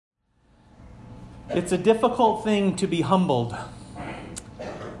It's a difficult thing to be humbled.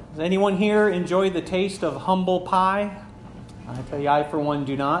 Does anyone here enjoy the taste of humble pie? I tell you, I for one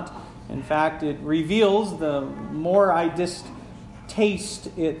do not. In fact, it reveals, the more I taste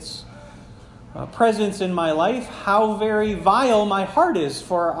its presence in my life, how very vile my heart is,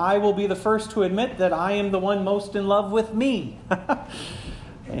 for I will be the first to admit that I am the one most in love with me.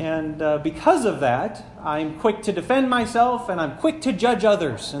 And because of that, I'm quick to defend myself and I'm quick to judge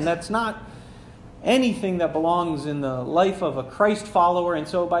others. And that's not anything that belongs in the life of a Christ follower. And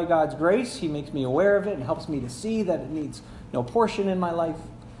so by God's grace, He makes me aware of it and helps me to see that it needs no portion in my life.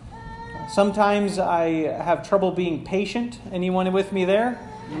 Sometimes I have trouble being patient. Anyone with me there?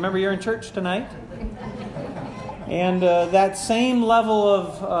 Remember, you're in church tonight. And that same level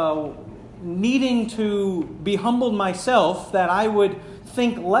of needing to be humbled myself, that I would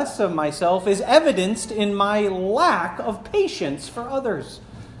think less of myself, is evidenced in my lack of patience for others,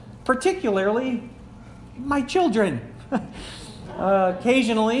 particularly my children.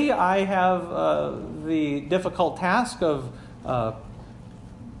 Occasionally, I have the difficult task of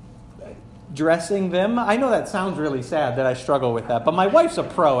dressing them. I know that sounds really sad that I struggle with that, but my wife's a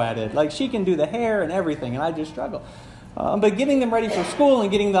pro at it. Like, she can do the hair and everything, and I just struggle. But getting them ready for school and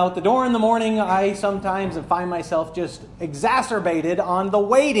getting them out the door in the morning, I sometimes find myself just exacerbated on the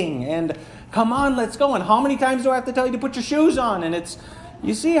waiting. And come on, let's go. And how many times do I have to tell you to put your shoes on? And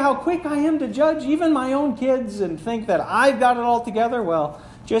you see how quick I am to judge even my own kids and think that I've got it all together? Well,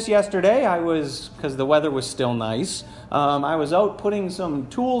 just yesterday, because the weather was still nice, I was out putting some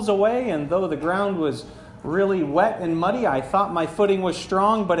tools away, and though the ground was really wet and muddy, I thought my footing was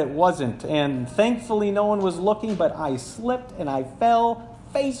strong, but it wasn't. And thankfully, no one was looking, but I slipped and I fell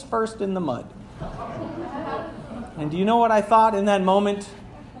face first in the mud. And do you know what I thought in that moment?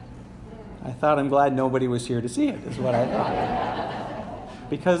 I thought, I'm glad nobody was here to see it, is what I thought.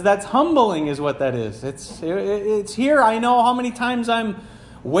 Because that's humbling, is what that is. It's here. I know how many times I'm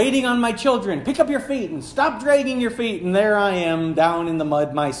waiting on my children. Pick up your feet and stop dragging your feet. And there I am down in the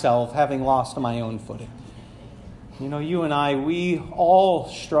mud myself, having lost my own footing. You know, you and I, we all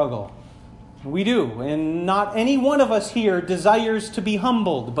struggle. We do. And not any one of us here desires to be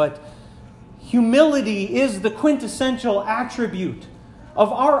humbled. But humility is the quintessential attribute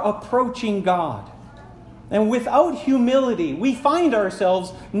of our approaching God. And without humility, we find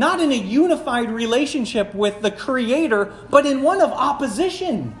ourselves not in a unified relationship with the Creator, but in one of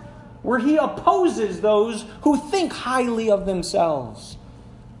opposition, where He opposes those who think highly of themselves.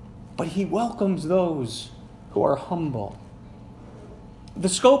 But He welcomes those who are humble. The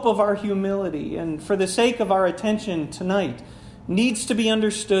scope of our humility, and for the sake of our attention tonight, needs to be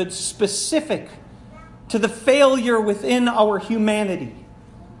understood specific to the failure within our humanity.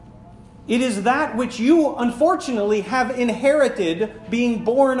 It is that which you, unfortunately, have inherited, being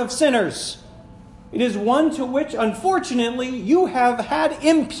born of sinners. It is one to which, unfortunately, you have had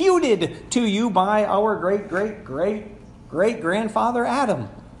imputed to you by our great-great-great-great-grandfather Adam.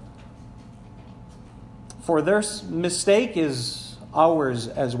 For their mistake is ours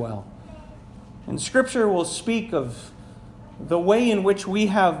as well. And Scripture will speak of the way in which we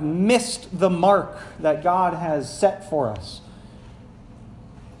have missed the mark that God has set for us.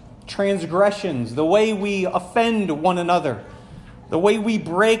 Transgressions, the way we offend one another, the way we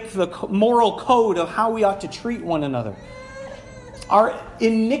break the moral code of how we ought to treat one another. Our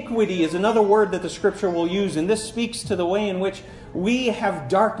iniquity is another word that the Scripture will use, and this speaks to the way in which we have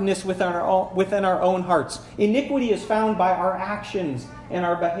darkness within our own hearts. Iniquity is found by our actions and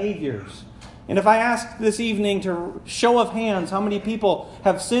our behaviors. And if I ask this evening to show of hands how many people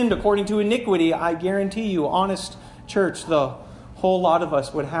have sinned according to iniquity, I guarantee you, honest church, the whole lot of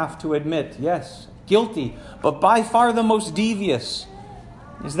us would have to admit, yes, guilty, but by far the most devious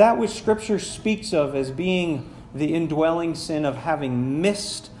is that which Scripture speaks of as being the indwelling sin of having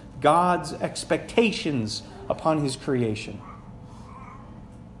missed God's expectations upon His creation.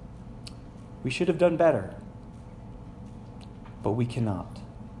 We should have done better, but we cannot.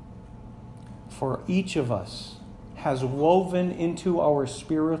 For each of us has woven into our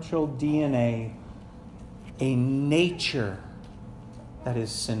spiritual DNA a nature that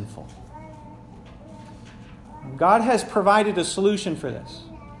is sinful. God has provided a solution for this.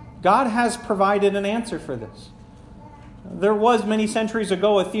 God has provided an answer for this. There was many centuries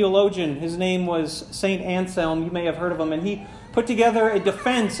ago a theologian, his name was St. Anselm, you may have heard of him, and he put together a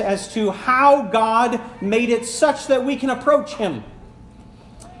defense as to how God made it such that we can approach Him.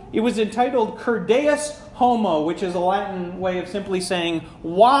 It was entitled Cur Deus Homo, which is a Latin way of simply saying,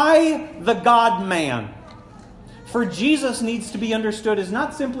 why the God-man? For Jesus needs to be understood as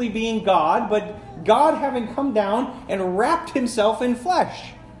not simply being God, but God having come down and wrapped Himself in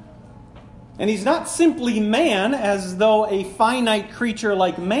flesh. And he's not simply man, as though a finite creature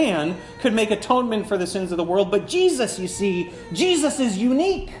like man could make atonement for the sins of the world. But Jesus, you see, Jesus is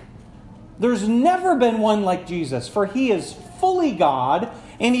unique. There's never been one like Jesus, for he is fully God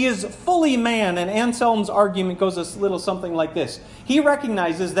and he is fully man. And Anselm's argument goes a little something like this. He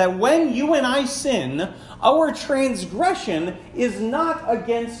recognizes that when you and I sin, our transgression is not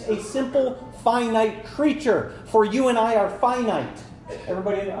against a simple finite creature, for you and I are finite.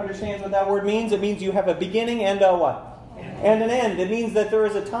 Everybody understands what that word means? It means you have a beginning and a what? And an end. It means that there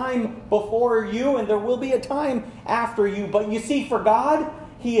is a time before you and there will be a time after you. But you see, for God,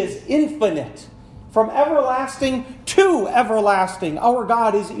 he is infinite. From everlasting to everlasting. Our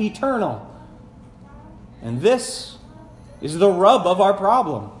God is eternal. And this is the rub of our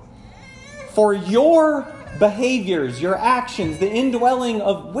problem. For your behaviors, your actions, the indwelling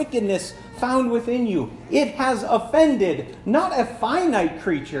of wickedness found within you, it has offended not a finite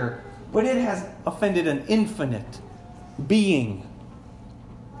creature, but it has offended an infinite being.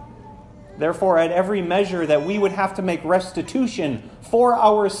 Therefore, at every measure that we would have to make restitution for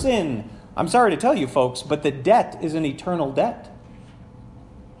our sin, I'm sorry to tell you folks, but the debt is an eternal debt.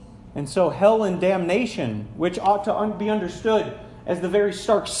 And so hell and damnation, which ought to be understood as the very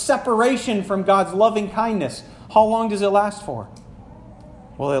stark separation from God's loving kindness, how long does it last for?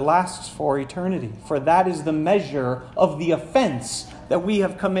 Well, it lasts for eternity, for that is the measure of the offense that we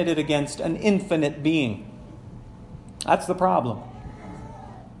have committed against an infinite being. That's the problem.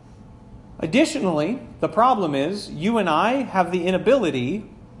 Additionally, the problem is you and I have the inability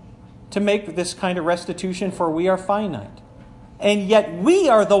to make this kind of restitution, for we are finite. And yet we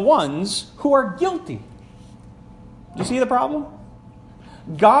are the ones who are guilty. Do you see the problem?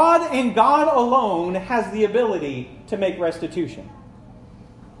 God and God alone has the ability to make restitution.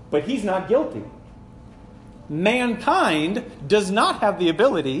 But he's not guilty. Mankind does not have the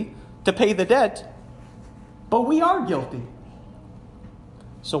ability to pay the debt, but we are guilty.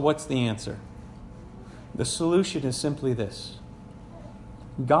 So what's the answer? The solution is simply this.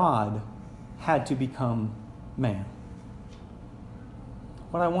 God had to become man.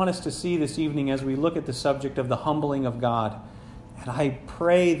 What I want us to see this evening as we look at the subject of the humbling of God, and I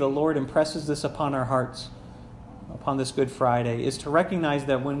pray the Lord impresses this upon our hearts upon this Good Friday, is to recognize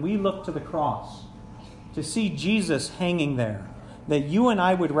that when we look to the cross, to see Jesus hanging there, that you and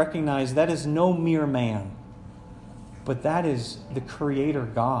I would recognize that is no mere man, but that is the Creator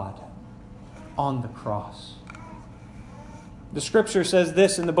God on the cross. The Scripture says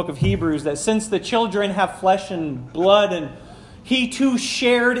this in the book of Hebrews, that since the children have flesh and blood, and he too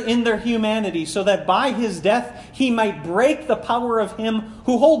shared in their humanity, so that by his death he might break the power of him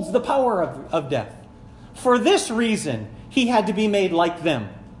who holds the power of death. For this reason, he had to be made like them,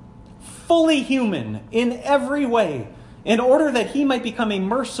 fully human in every way, in order that he might become a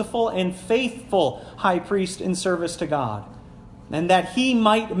merciful and faithful high priest in service to God, and that he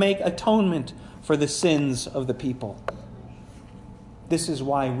might make atonement for the sins of the people. This is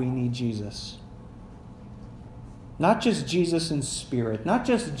why we need Jesus. Not just Jesus in spirit, not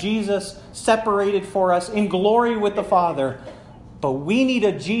just Jesus separated for us in glory with the Father, but we need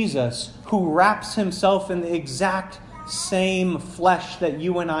a Jesus who wraps himself in the exact same flesh that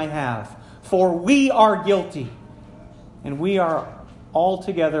you and I have. For we are guilty, and we are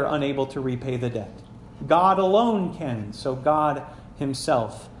altogether unable to repay the debt. God alone can, so God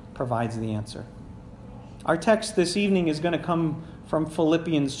himself provides the answer. Our text this evening is going to come from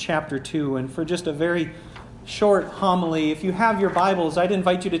Philippians chapter 2, and for just a very short homily, if you have your Bibles, I'd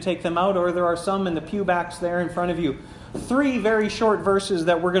invite you to take them out, or there are some in the pew backs there in front of you. 3 very short verses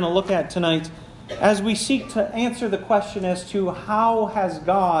that we're going to look at tonight as we seek to answer the question as to how has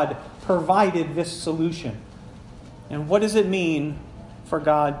God provided this solution? And what does it mean for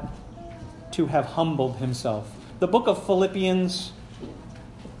God to have humbled himself? The book of Philippians,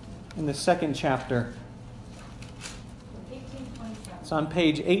 in the 2nd chapter, it's on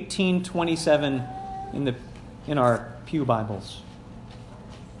page 1827 in our pew Bibles.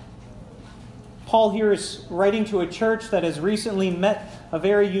 Paul here is writing to a church that has recently met a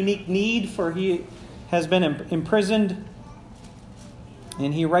very unique need, for he has been imprisoned,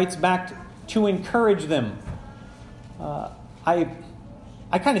 and he writes back to encourage them. I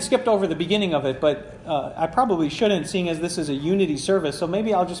kind of skipped over the beginning of it, but I probably shouldn't, seeing as this is a unity service, so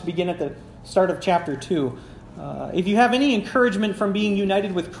maybe I'll just begin at the start of chapter 2. If you have any encouragement from being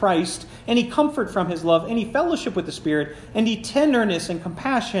united with Christ, any comfort from his love, any fellowship with the Spirit, any tenderness and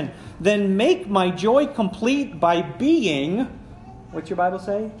compassion, then make my joy complete by being, what's your Bible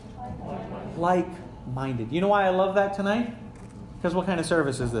say? Like-minded. You know why I love that tonight? Because what kind of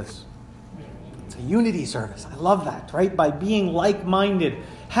service is this? It's a unity service. I love that, right? By being like-minded,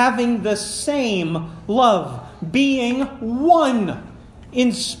 having the same love, being one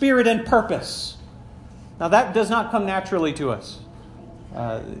in spirit and purpose. Now that does not come naturally to us.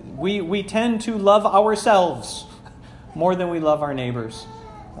 We tend to love ourselves more than we love our neighbors.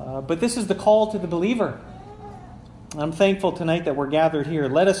 But this is the call to the believer. I'm thankful tonight that we're gathered here.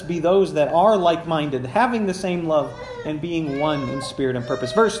 Let us be those that are like-minded, having the same love and being one in spirit and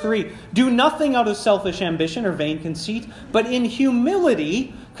purpose. Verse 3, do nothing out of selfish ambition or vain conceit, but in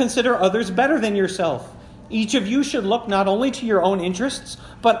humility consider others better than yourself. Each of you should look not only to your own interests,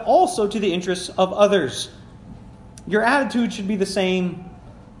 but also to the interests of others. Your attitude should be the same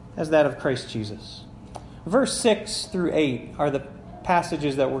as that of Christ Jesus. Verse 6 through 8 are the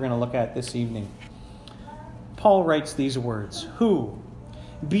passages that we're going to look at this evening. Paul writes these words, who,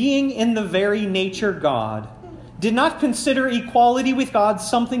 being in the very nature God, did not consider equality with God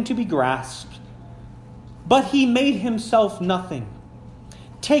something to be grasped, but he made himself nothing,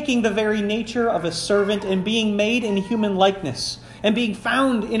 taking the very nature of a servant and being made in human likeness, and being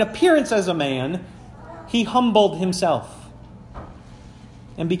found in appearance as a man, he humbled himself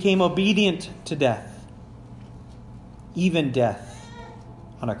and became obedient to death, even death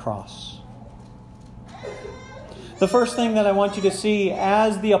on a cross. The first thing that I want you to see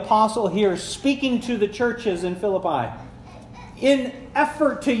as the apostle here speaking to the churches in Philippi, in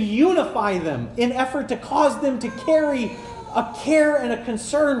effort to unify them, in effort to cause them to carry a care and a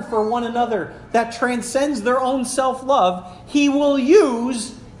concern for one another that transcends their own self-love, he will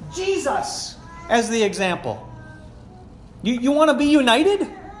use Jesus as the example. You want to be united?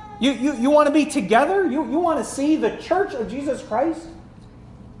 You want to be together? You want to see the church of Jesus Christ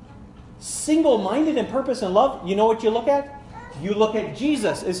single-minded in purpose and love? You know what you look at? You look at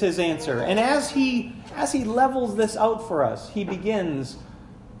Jesus as his answer. And as he levels this out for us, he begins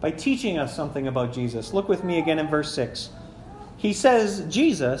by teaching us something about Jesus. Look with me again in verse 6. He says,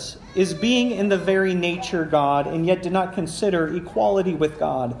 Jesus is being in the very nature God, and yet did not consider equality with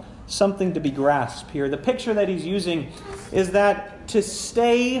God something to be grasped here. The picture that he's using is that to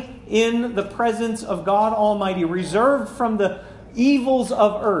stay in the presence of God Almighty, reserved from the evils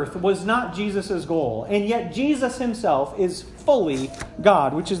of earth, was not Jesus' goal. And yet Jesus himself is fully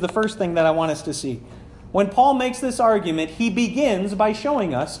God, which is the first thing that I want us to see. When Paul makes this argument, he begins by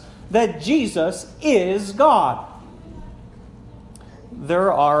showing us that Jesus is God.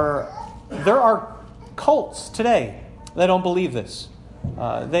 There are cults today that don't believe this.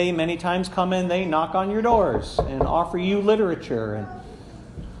 They many times come in, they knock on your doors and offer you literature, and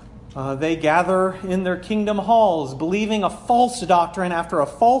they gather in their kingdom halls believing a false doctrine after a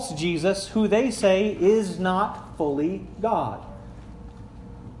false Jesus who they say is not fully God.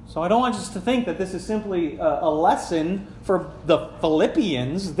 So I don't want us to think that this is simply a lesson for the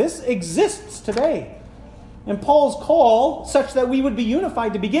Philippians. This exists today. And Paul's call, such that we would be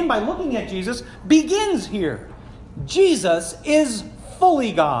unified to begin by looking at Jesus, begins here. Jesus is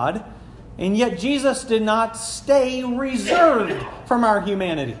fully God, and yet Jesus did not stay reserved from our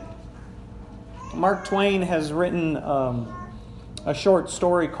humanity. Mark Twain has written a short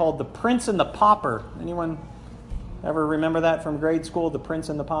story called The Prince and the Pauper. Anyone ever remember that from grade school, The Prince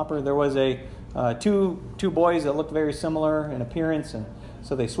and the Pauper? There was two boys that looked very similar in appearance, and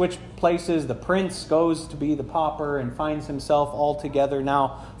so they switch places. The prince goes to be the pauper and finds himself altogether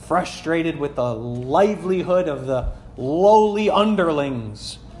now frustrated with the livelihood of the lowly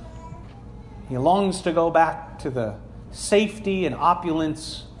underlings. He longs to go back to the safety and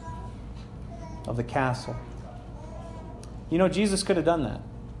opulence of the castle. You know, Jesus could have done that.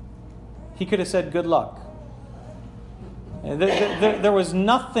 He could have said, good luck. There was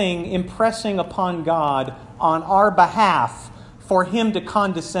nothing impressing upon God on our behalf for him to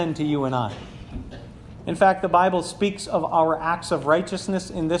condescend to you and I. In fact, the Bible speaks of our acts of righteousness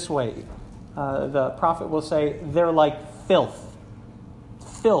in this way. The prophet will say, they're like filth.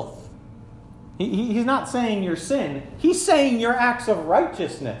 Filth. He's not saying your sin. He's saying your acts of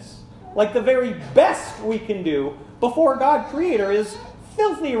righteousness. Like the very best we can do before God Creator is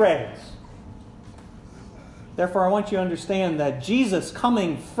filthy rags. Therefore, I want you to understand that Jesus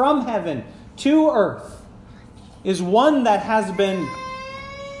coming from heaven to earth is a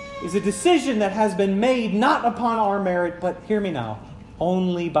decision that has been made not upon our merit, but hear me now,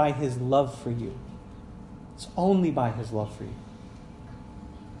 only by his love for you. It's only by his love for you.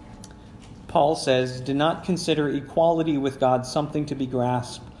 Paul says, do not consider equality with God something to be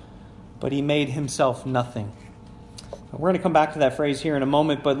grasped, but he made himself nothing. We're going to come back to that phrase here in a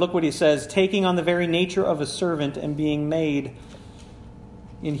moment, but look what he says, taking on the very nature of a servant and being made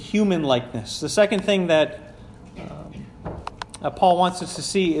in human likeness. The second thing that Paul wants us to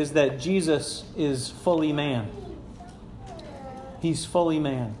see is that Jesus is fully man. He's fully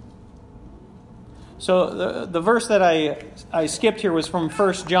man. So the verse that I skipped here was from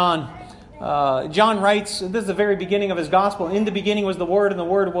 1 John. John writes, this is the very beginning of his gospel, in the beginning was the Word, and the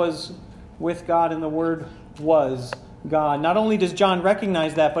Word was with God, and the Word was God. Not only does John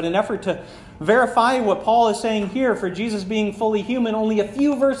recognize that, but in an effort to verify what Paul is saying here for Jesus being fully human, only a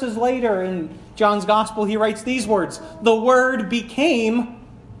few verses later in John's gospel, he writes these words, the Word became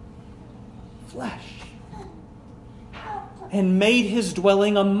flesh and made his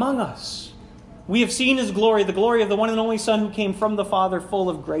dwelling among us. We have seen his glory, the glory of the one and only Son who came from the Father, full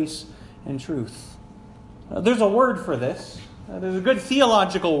of grace and truth. There's a word for this. There's a good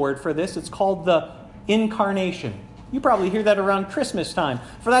theological word for this. It's called the incarnation. You probably hear that around Christmas time,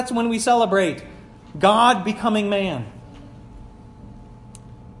 for that's when we celebrate God becoming man.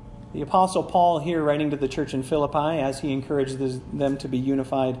 The Apostle Paul here, writing to the church in Philippi, as he encourages them to be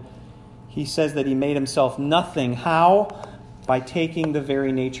unified, he says that he made himself nothing. How? By taking the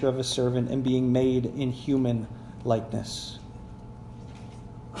very nature of a servant and being made in human likeness.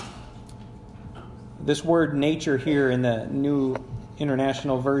 This word nature here in the New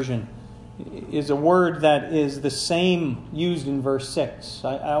International Version is a word that is the same used in verse 6.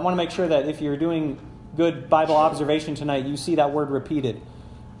 I want to make sure that if you're doing good Bible observation tonight, you see that word repeated.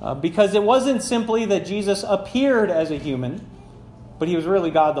 Because it wasn't simply that Jesus appeared as a human, but he was really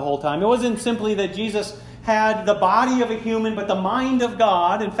God the whole time. It wasn't simply that Jesus had the body of a human, but the mind of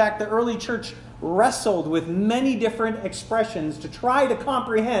God. In fact, the early church wrestled with many different expressions to try to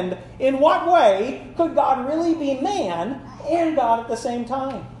comprehend in what way could God really be man and God at the same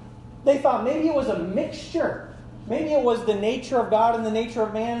time. They thought maybe it was a mixture. Maybe it was the nature of God and the nature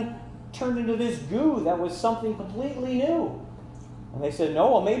of man turned into this goo that was something completely new. And they said, no,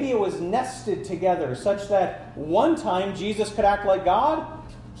 well, maybe it was nested together such that one time Jesus could act like God,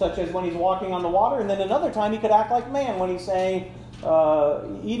 such as when he's walking on the water, and then another time he could act like man when he's saying,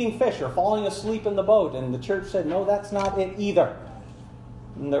 eating fish or falling asleep in the boat. And the church said, no, that's not it either.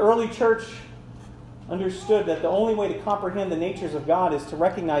 And the early church understood that the only way to comprehend the natures of God is to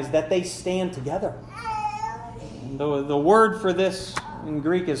recognize that they stand together. And the word for this in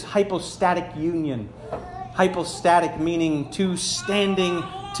Greek is hypostatic union. Hypostatic meaning two standing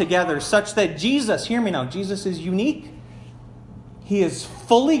together, such that Jesus, hear me now, Jesus is unique. He is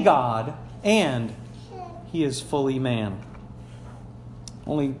fully God and he is fully man.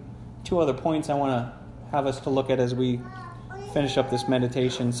 Only two other points I want to have us to look at as we finish up this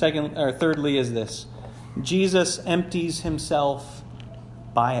meditation. Thirdly is this. Jesus empties himself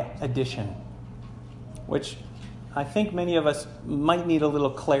by addition, which I think many of us might need a little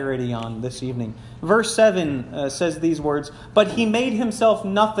clarity on this evening. Verse 7 says these words, but he made himself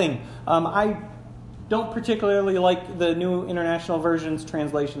nothing. I don't particularly like the New International Version's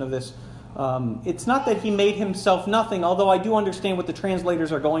translation of this. It's not that he made himself nothing, although I do understand what the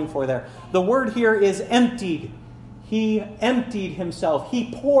translators are going for there. The word here is emptied. He emptied himself.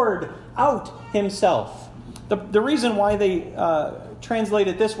 He poured out himself. The reason why they translate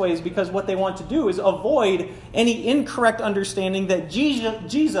it this way is because what they want to do is avoid any incorrect understanding that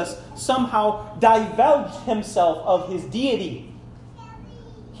Jesus somehow divulged himself of his deity.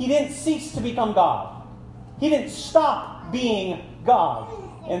 He didn't cease to become God. He didn't stop being God.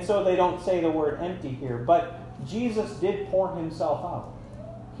 And so they don't say the word empty here. But Jesus did pour himself out.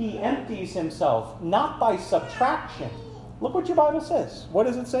 He empties himself, not by subtraction. Look what your Bible says. What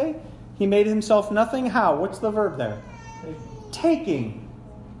does it say? He made himself nothing. How? What's the verb there? Taking.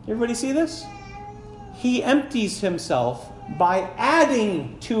 Everybody see this? He empties himself by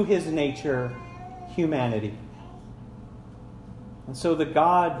adding to his nature humanity. And so the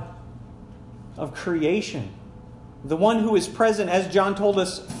God of creation, the one who is present, as John told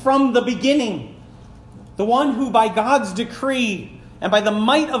us, from the beginning, the one who by God's decree and by the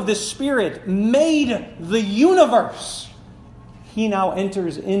might of the Spirit made the universe, he now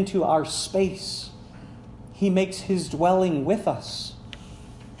enters into our space. He makes his dwelling with us.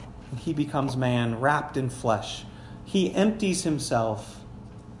 He becomes man, wrapped in flesh. He empties himself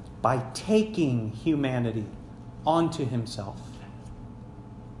by taking humanity onto himself.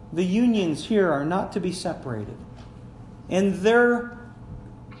 The unions here are not to be separated. And their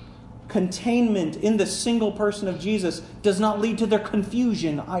containment in the single person of Jesus does not lead to their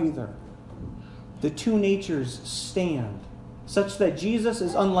confusion either. The two natures stand such that Jesus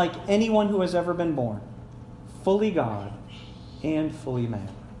is unlike anyone who has ever been born, fully God and fully man.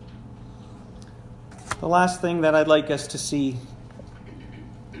 The last thing that I'd like us to see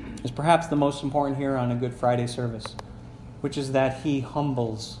is perhaps the most important here on a Good Friday service, which is that he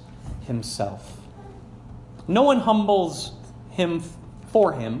humbles himself. No one humbles him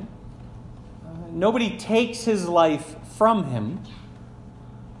for him. Nobody takes his life from him.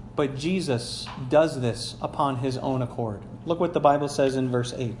 But Jesus does this upon his own accord. Look what the Bible says in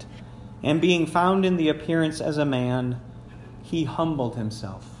verse 8. And being found in the appearance as a man, he humbled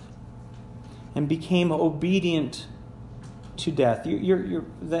himself and became obedient to death. The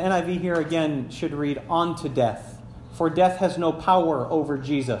NIV here again should read unto death. For death has no power over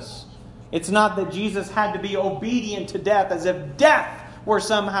Jesus. It's not that Jesus had to be obedient to death as if death were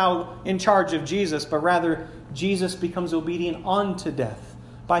somehow in charge of Jesus, but rather Jesus becomes obedient unto death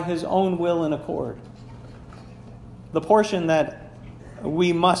by his own will and accord. The portion that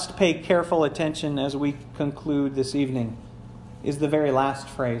we must pay careful attention as we conclude this evening is the very last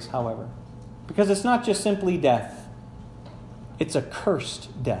phrase, however. Because it's not just simply death. It's a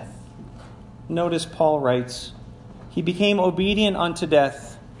cursed death. Notice Paul writes, he became obedient unto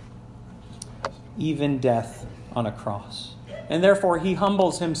death, even death on a cross. And therefore he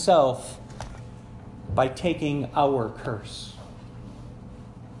humbles himself by taking our curse.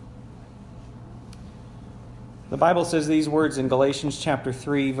 The Bible says these words in Galatians chapter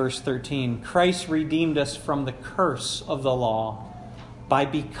 3, verse 13. Christ redeemed us from the curse of the law by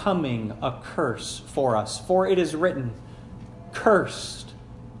becoming a curse for us. For it is written, cursed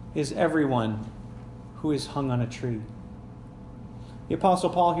is everyone who is hung on a tree. The Apostle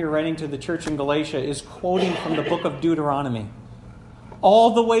Paul here, writing to the church in Galatia, is quoting from the book of Deuteronomy.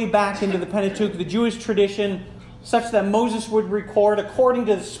 All the way back into the Pentateuch, the Jewish tradition, such that Moses would record, according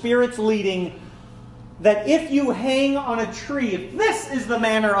to the Spirit's leading, that if you hang on a tree, if this is the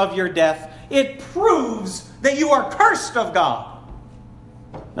manner of your death, it proves that you are cursed of God.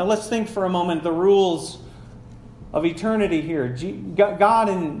 Now let's think for a moment the rules of eternity here. God,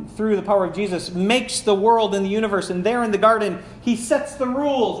 and through the power of Jesus, makes the world and the universe. And there in the garden, he sets the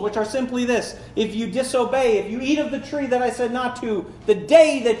rules, which are simply this. If you disobey, if you eat of the tree that I said not to, the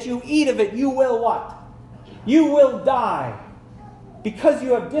day that you eat of it, you will what? You will die. Because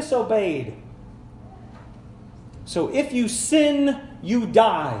you have disobeyed. So if you sin, you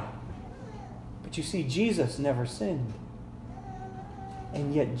die. But you see, Jesus never sinned.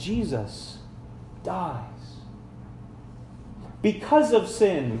 And yet Jesus dies. Because of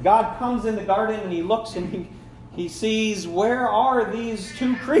sin, God comes in the garden and he looks and he sees, where are these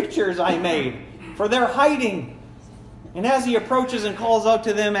two creatures I made? For they're hiding. And as he approaches and calls out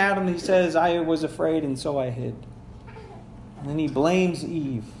to them, Adam, he says, I was afraid and so I hid. And then he blames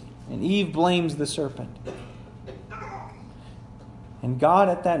Eve. And Eve blames the serpent. And God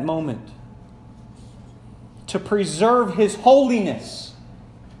at that moment, to preserve his holiness,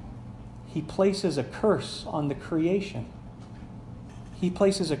 he places a curse on the creation. He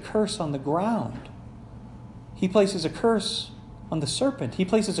places a curse on the ground. He places a curse on the serpent. He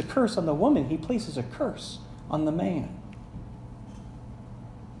places a curse on the woman. He places a curse on the man.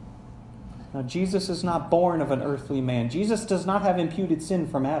 Now, Jesus is not born of an earthly man. Jesus does not have imputed sin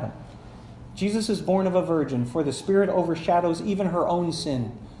from Adam. Jesus is born of a virgin, for the Spirit overshadows even her own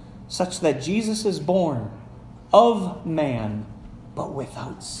sin, such that Jesus is born of man, but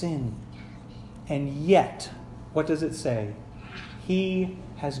without sin. And yet, what does it say? He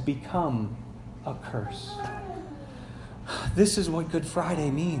has become a curse. This is what Good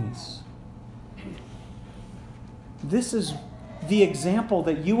Friday means. This is the example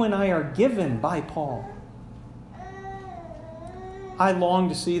that you and I are given by Paul. I long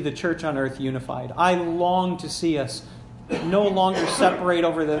to see the church on earth unified. I long to see us no longer separate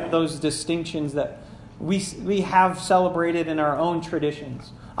over those distinctions that we have celebrated in our own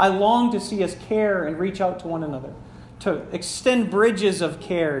traditions. I long to see us care and reach out to one another, to extend bridges of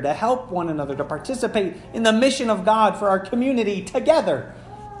care, to help one another, to participate in the mission of God for our community together.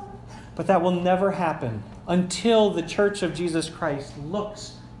 But that will never happen until the Church of Jesus Christ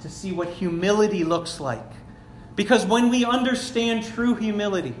looks to see what humility looks like. Because when we understand true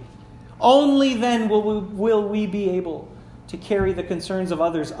humility, only then will we be able to carry the concerns of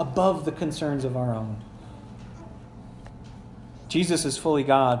others above the concerns of our own. Jesus is fully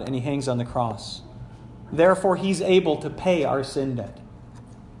God and he hangs on the cross. Therefore, he's able to pay our sin debt.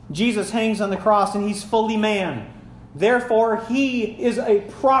 Jesus hangs on the cross and he's fully man. Therefore, he is a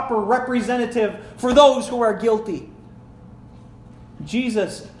proper representative for those who are guilty.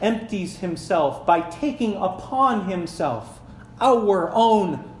 Jesus empties himself by taking upon himself our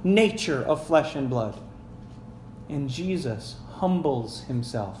own nature of flesh and blood. And Jesus humbles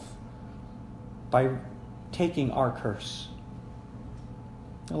himself by taking our curse.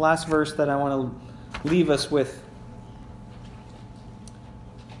 The last verse that I want to leave us with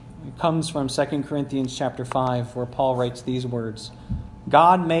comes from 2 Corinthians chapter 5, where Paul writes these words.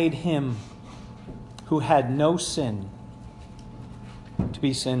 God made him who had no sin to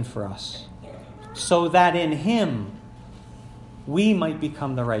be sin for us, so that in him we might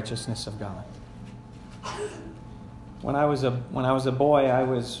become the righteousness of God. When I was a boy, I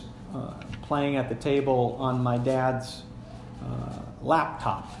was playing at the table on my dad's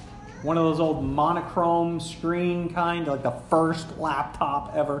laptop. One of those old monochrome screen kind, like the first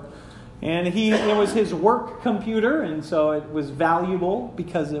laptop ever. And it was his work computer, and so it was valuable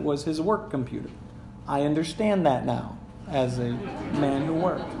because it was his work computer. I understand that now as a man who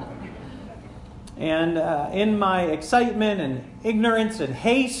worked. And in my excitement and ignorance and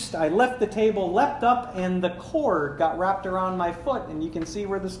haste, I left the table, leapt up, and the cord got wrapped around my foot, and you can see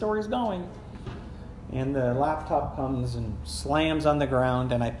where the story's going. And the laptop comes and slams on the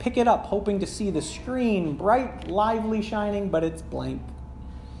ground, and I pick it up, hoping to see the screen bright, lively, shining, but it's blank.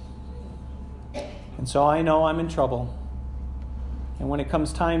 And so I know I'm in trouble. And when it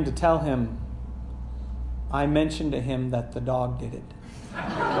comes time to tell him, I mention to him that the dog did it.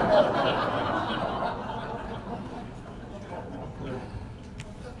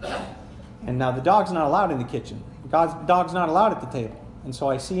 And now the dog's not allowed in the kitchen. The dog's not allowed at the table. And so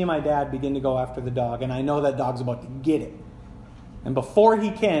I see my dad begin to go after the dog, and I know that dog's about to get it. And before he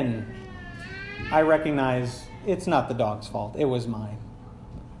can, I recognize it's not the dog's fault. It was mine.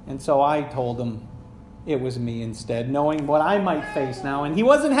 And so I told him it was me instead, knowing what I might face now. And he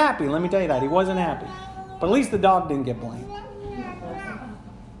wasn't happy, let me tell you that. He wasn't happy. But at least the dog didn't get blamed.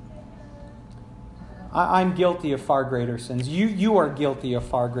 I'm guilty of far greater sins. You are guilty of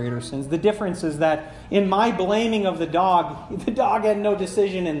far greater sins. The difference is that in my blaming of the dog had no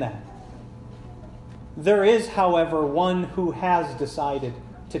decision in that. There is, however, one who has decided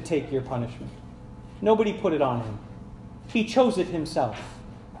to take your punishment. Nobody put it on him. He chose it himself.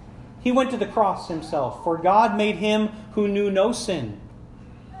 He went to the cross himself. For God made him who knew no sin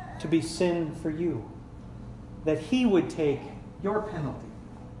to be sin for you, that he would take your penalty,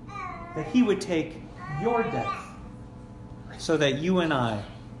 that he would take your death, so that you and I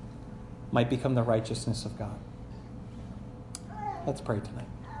might become the righteousness of God. Let's pray tonight.